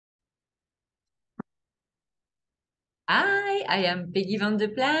Hi, I am Peggy van de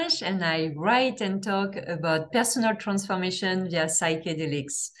Planche, and I write and talk about personal transformation via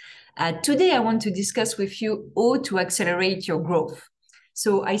psychedelics. Today, I want to discuss with you how to accelerate your growth.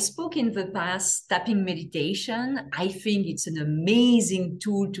 So I spoke in the past tapping meditation. I think it's an amazing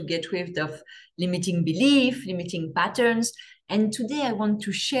tool to get rid of limiting belief, limiting patterns. And today I want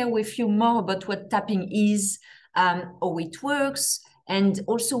to share with you more about what tapping is, how it works, and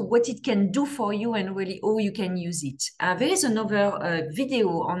also what it can do for you and really how you can use it. There is another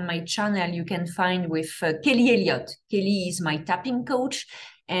video on my channel you can find with Kelly Elliott. Kelly is my tapping coach,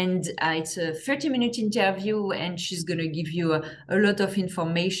 and it's a 30-minute interview, and she's going to give you a lot of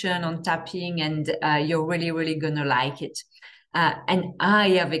information on tapping, and you're really going to like it. And I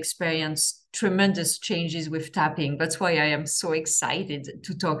have experienced tremendous changes with tapping. That's why I am so excited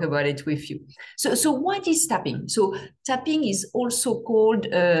to talk about it with you. So what is tapping? So tapping is also called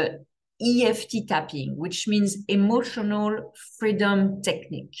EFT tapping, which means emotional freedom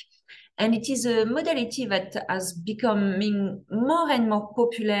technique. And it is a modality that has becoming more and more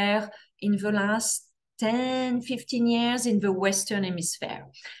popular in the last 10, 15 years in the Western Hemisphere.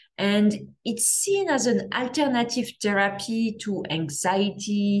 And it's seen as an alternative therapy to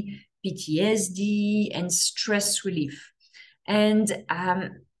anxiety, PTSD, and stress relief. And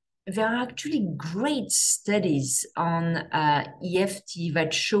there are actually great studies on EFT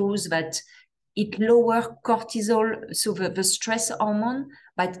that shows that it lowers cortisol, so the stress hormone,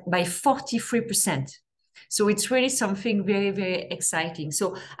 by 43%. So it's really something very exciting.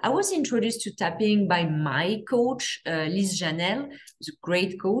 So I was introduced to tapping by my coach, Liz Janelle, who's a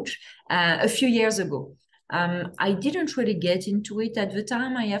great coach, a few years ago. I didn't really get into it at the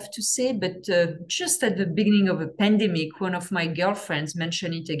time, I have to say, but just at the beginning of a pandemic, one of my girlfriends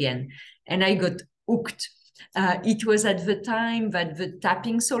mentioned it again, and I got hooked. It was at the time that the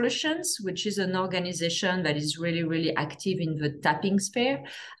Tapping Solutions, which is an organization that is really active in the tapping sphere,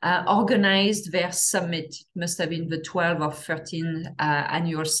 organized their summit. It must have been the 12th or 13th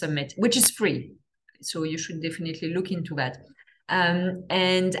annual summit, which is free. So you should definitely look into that.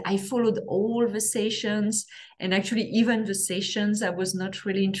 And I followed all the sessions, and actually even the sessions I was not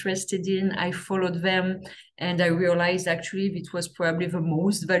really interested in, I followed them, and I realized actually it was probably the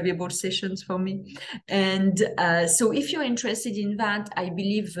most valuable sessions for me. And so if you're interested in that, I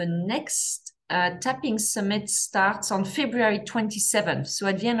believe the next tapping summit starts on February 27th, so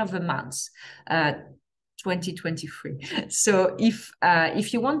at the end of the month. 2023. So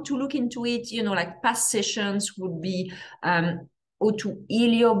if you want to look into it, like past sessions would be how to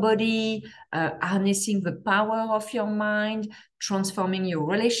heal your body, harnessing the power of your mind, transforming your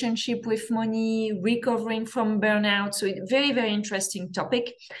relationship with money, recovering from burnout. So it's very interesting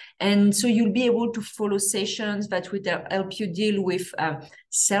topic. And so you'll be able to follow sessions that will help you deal with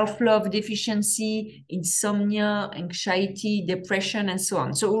self-love deficiency, insomnia, anxiety, depression, and so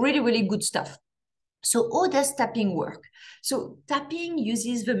on. So really good stuff. So how does tapping work? So tapping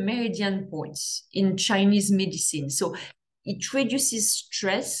uses the meridian points in Chinese medicine. So it reduces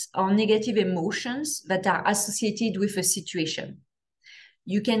stress or negative emotions that are associated with a situation.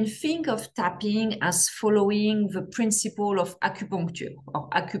 You can think of tapping as following the principle of acupuncture or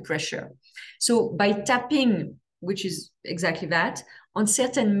acupressure. So by tapping, which is exactly that, on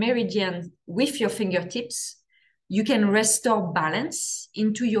certain meridians with your fingertips, you can restore balance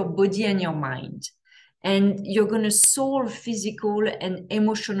into your body and your mind. And you're going to solve physical and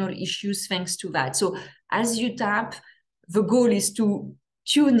emotional issues thanks to that. So as you tap, the goal is to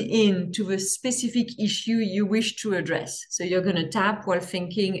tune in to the specific issue you wish to address. So you're going to tap while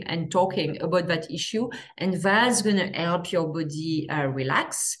thinking and talking about that issue, and that's going to help your body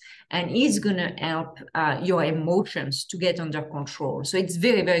relax, and it's going to help your emotions to get under control. So it's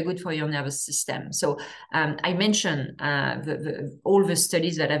very good for your nervous system. So I mentioned all the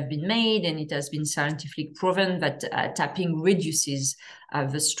studies that have been made, and it has been scientifically proven that tapping reduces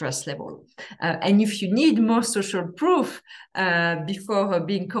the stress level. And if you need more social proof before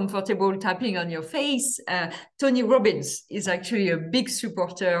being comfortable tapping on your face, Tony Robbins is actually a big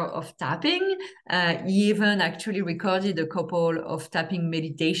supporter of tapping. He even actually recorded a couple of tapping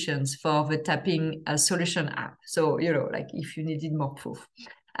meditations for the Tapping Solution app. So, like if you needed more proof.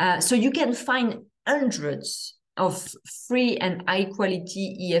 So you can find hundreds of free and high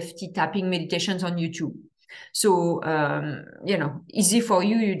quality EFT tapping meditations on YouTube. So, easy for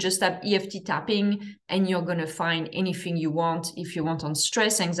you. You just have EFT tapping and you're going to find anything you want. If you want on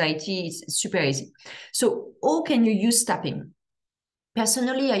stress, anxiety, it's super easy. So how can you use tapping?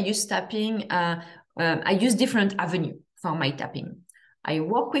 Personally, I use tapping. I use different avenues for my tapping. I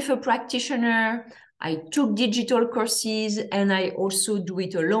work with a practitioner. I took digital courses, and I also do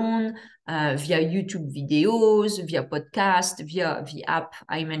it alone via YouTube videos, via podcast, via the app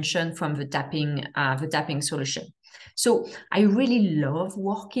I mentioned from the tapping solution. So I really love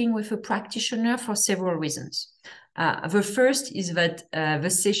working with a practitioner for several reasons. The first is that the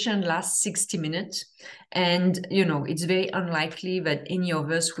session lasts 60 minutes, and it's very unlikely that any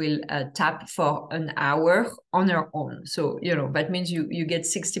of us will tap for an hour on our own. So that means you get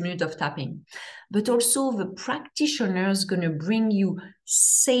 60 minutes of tapping. But also the practitioner is going to bring you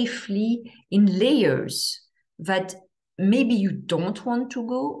safely in layers that maybe you don't want to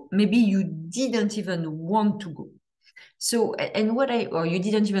go, maybe you didn't even want to go. So, or you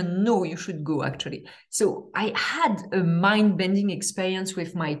didn't even know you should go, actually. So I had a mind-bending experience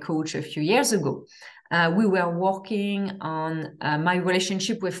with my coach a few years ago. We were working on my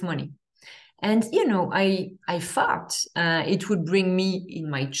relationship with money. And, I thought it would bring me in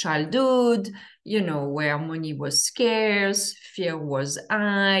my childhood, where money was scarce, fear was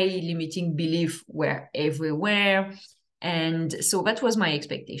high, limiting belief were everywhere. And so that was my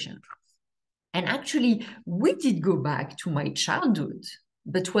expectation. And actually, we did go back to my childhood.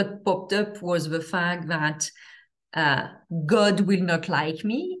 But what popped up was the fact that God will not like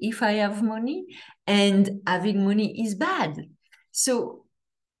me if I have money, and having money is bad. So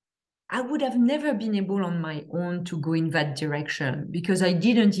I would have never been able on my own to go in that direction, because I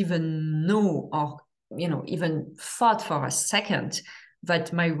didn't even know or even thought for a second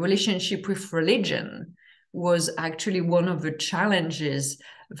that my relationship with religion was actually one of the challenges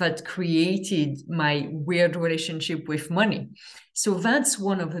that created my weird relationship with money. So that's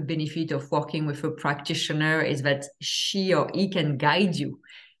one of the benefits of working with a practitioner, is that she or he can guide you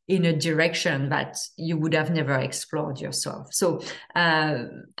in a direction that you would have never explored yourself. So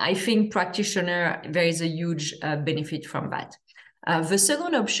I think practitioner, there is a huge benefit from that. The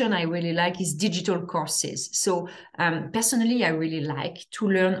second option I really like is digital courses. So personally, I really like to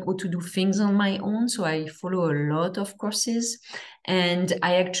learn how to do things on my own. So I follow a lot of courses, and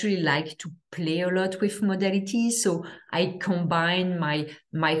I actually like to play a lot with modalities. So I combine my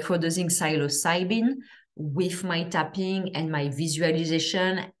microdosing psilocybin with my tapping and my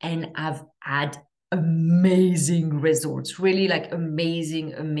visualization, and I've had amazing results, really like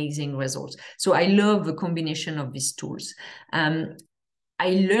amazing results. So I love the combination of these tools. I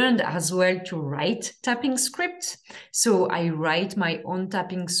learned as well to write tapping scripts. So I write my own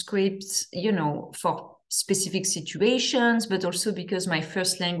tapping scripts, for specific situations, but also because my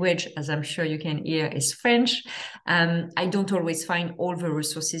first language, as I'm sure you can hear, is French. I don't always find all the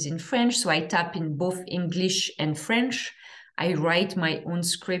resources in French, so I tap in both English and French. I write my own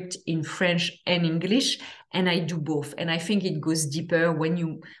script in French and English, and I do both. And I think it goes deeper when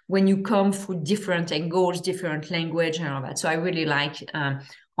you come through different angles, different language, and all that. So I really like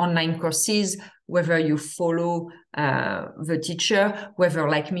online courses, whether you follow the teacher, whether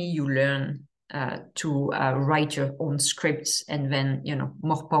like me, you learn to write your own scripts, and then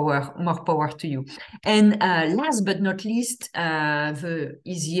more power to you. And last but not least, the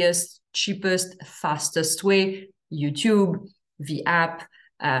easiest, cheapest, fastest way, YouTube, the app,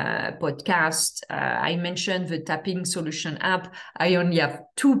 podcast. I mentioned the tapping solution app. I only have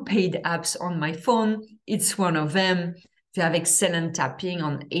 2 paid apps on my phone. It's one of them. They have excellent tapping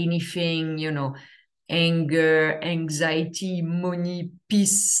on anything, anger, anxiety, money,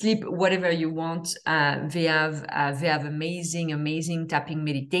 peace, sleep, whatever you want. They have amazing tapping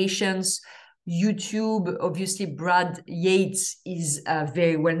meditations. YouTube, obviously, Brad Yates is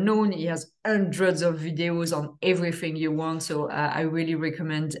very well known. He has hundreds of videos on everything you want. So I really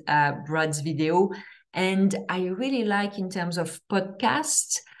recommend Brad's video. And I really like, in terms of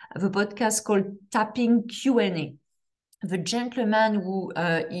podcasts, the podcast called Tapping Q&A. The gentleman who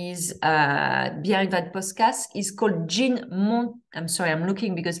is behind that podcast is called Gene I'm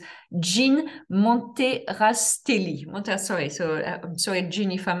looking because Gene Monterastelli. I'm sorry,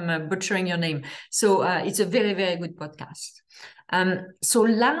 Gene, if I'm butchering your name. So it's a very good podcast. So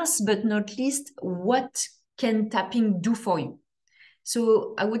last but not least, what can tapping do for you?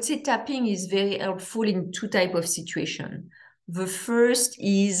 So I would say tapping is very helpful in 2 types of situations. The first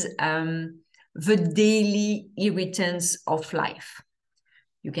is the daily irritants of life.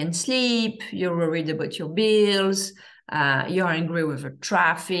 You can sleep, you're worried about your bills, you're angry with the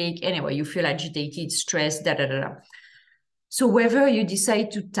traffic, anyway, you feel agitated, stressed, So whether you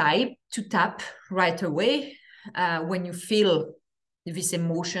decide to tap right away when you feel these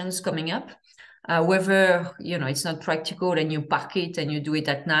emotions coming up, whether it's not practical and you park it and you do it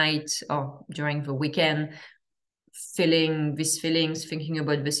at night or during the weekend, feeling these feelings, thinking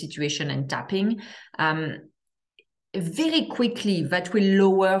about the situation and tapping. very quickly that will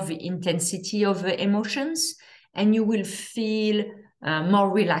lower the intensity of the emotions, and you will feel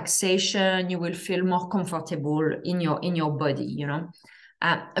more relaxation. You will feel more comfortable in your body, you know.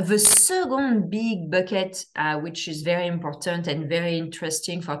 The second big bucket, which is very important and very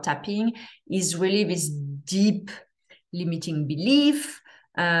interesting for tapping, is really this deep limiting belief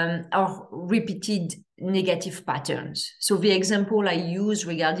or repeated negative patterns. So the example I use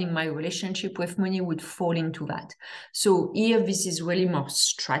regarding my relationship with money would fall into that. So here, this is really more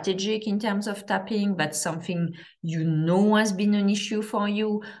strategic in terms of tapping. That's something you know has been an issue for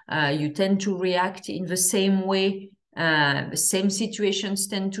you. You tend to react in the same way. The same situations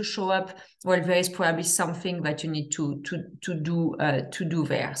tend to show up. Well, there is probably something that you need to do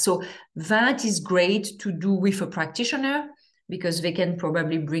there. So that is great to do with a practitioner, because they can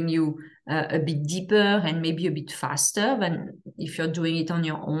probably bring you a bit deeper and maybe a bit faster than if you're doing it on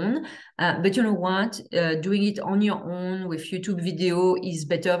your own. But you know what? Doing it on your own with YouTube video is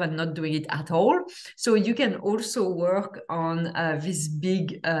better than not doing it at all. So you can also work on this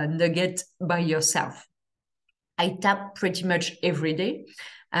big nugget by yourself. I tap pretty much every day.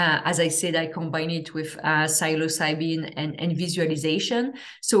 As I said, I combine it with psilocybin and visualization.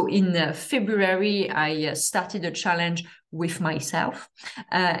 So in February, I started a challenge with myself.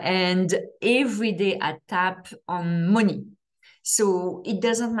 And every day I tap on money. So it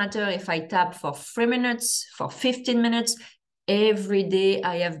doesn't matter if I tap for 3 minutes, for 15 minutes. Every day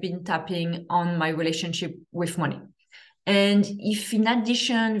I have been tapping on my relationship with money. And if in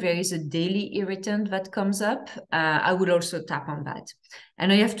addition there is a daily irritant that comes up, I would also tap on that.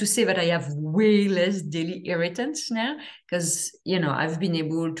 And I have to say that I have way less daily irritants now, because, you know, I've been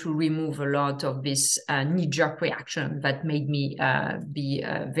able to remove a lot of this knee-jerk reaction that made me be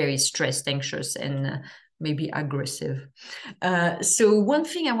very stressed, anxious, and maybe aggressive. So one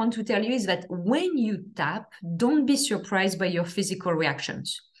thing I want to tell you is that when you tap, don't be surprised by your physical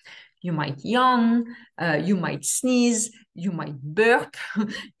reactions. You might yawn, you might sneeze, you might burp.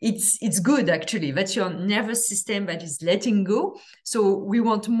 It's good, actually. That's your nervous system that is letting go. So we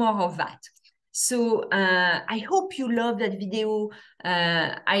want more of that. So I hope you love that video.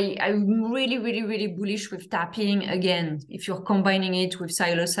 I'm really, really, really bullish with tapping. Again, if you're combining it with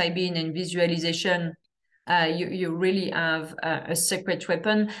psilocybin and visualization, you really have a secret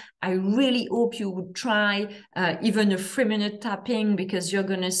weapon. I really hope you would try even a 3-minute tapping, because you're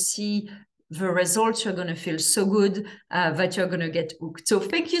going to see the results. You're going to feel so good that you're going to get hooked. So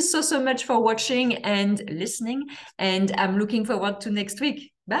thank you so much for watching and listening. And I'm looking forward to next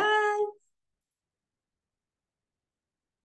week. Bye.